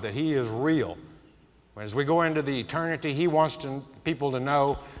know that he is real. As we go into the eternity, he wants people to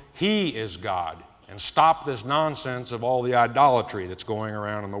know he is God and stop this nonsense of all the idolatry that's going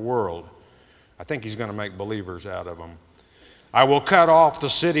around in the world. I think he's going to make believers out of them. I will cut off the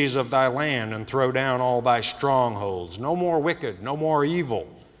cities of thy land and throw down all thy strongholds. No more wicked, no more evil.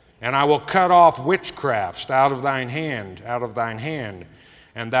 And I will cut off witchcrafts out of thine hand,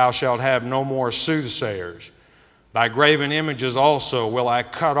 and thou shalt have no more soothsayers. Thy graven images also will I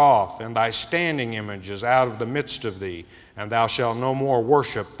cut off, and thy standing images out of the midst of thee, and thou shalt no more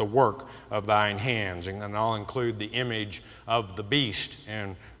worship the work of thine hands. And then I'll include the image of the beast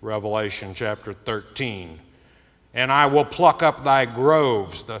in Revelation chapter 13. And I will pluck up thy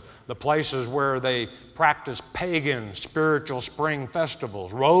groves, the places where they practice pagan spiritual spring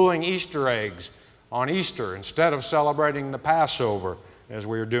festivals, rolling Easter eggs on Easter instead of celebrating the Passover, as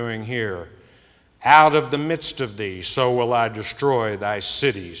we are doing here. Out of the midst of thee, so will I destroy thy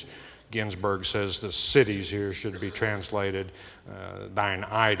cities. Ginsburg says the cities here should be translated thine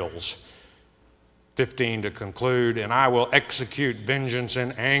idols. 15 to conclude, and I will execute vengeance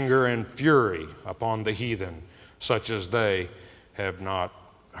in anger and fury upon the heathen, such as they have not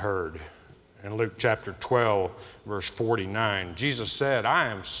heard. In Luke chapter 12, verse 49, Jesus said, I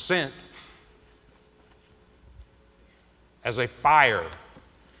am sent as a fire.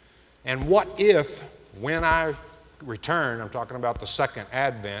 And what if, when I return, I'm talking about the second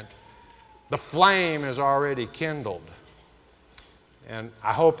advent, the flame is already kindled? And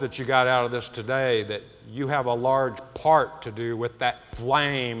I hope that you got out of this today that you have a large part to do with that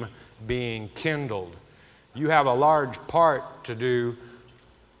flame being kindled. You have a large part to do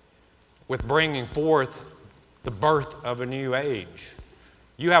with bringing forth the birth of a new age.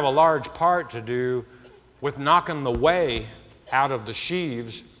 You have a large part to do with knocking the way out of the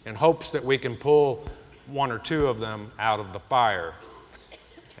sheaves in hopes that we can pull 1 or 2 of them out of the fire.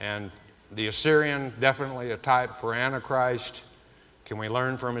 And the Assyrian, definitely a type for Antichrist. Can we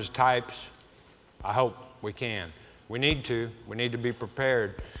learn from his types? I hope we can. We need to. We need to be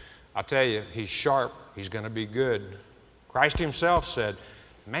prepared. I'll tell you, he's sharp. He's going to be good. Christ himself said,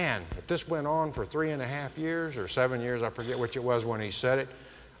 man, if this went on for 3.5 years or 7 years, I forget which it was when he said it,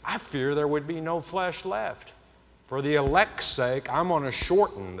 I fear there would be no flesh left. For the elect's sake, I'm going to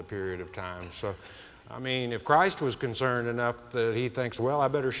shorten the period of time. So, I mean, if Christ was concerned enough that he thinks, well, I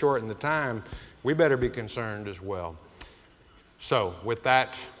better shorten the time, we better be concerned as well. So, with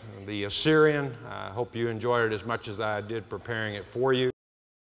that, the Assyrian, I hope you enjoyed it as much as I did preparing it for you.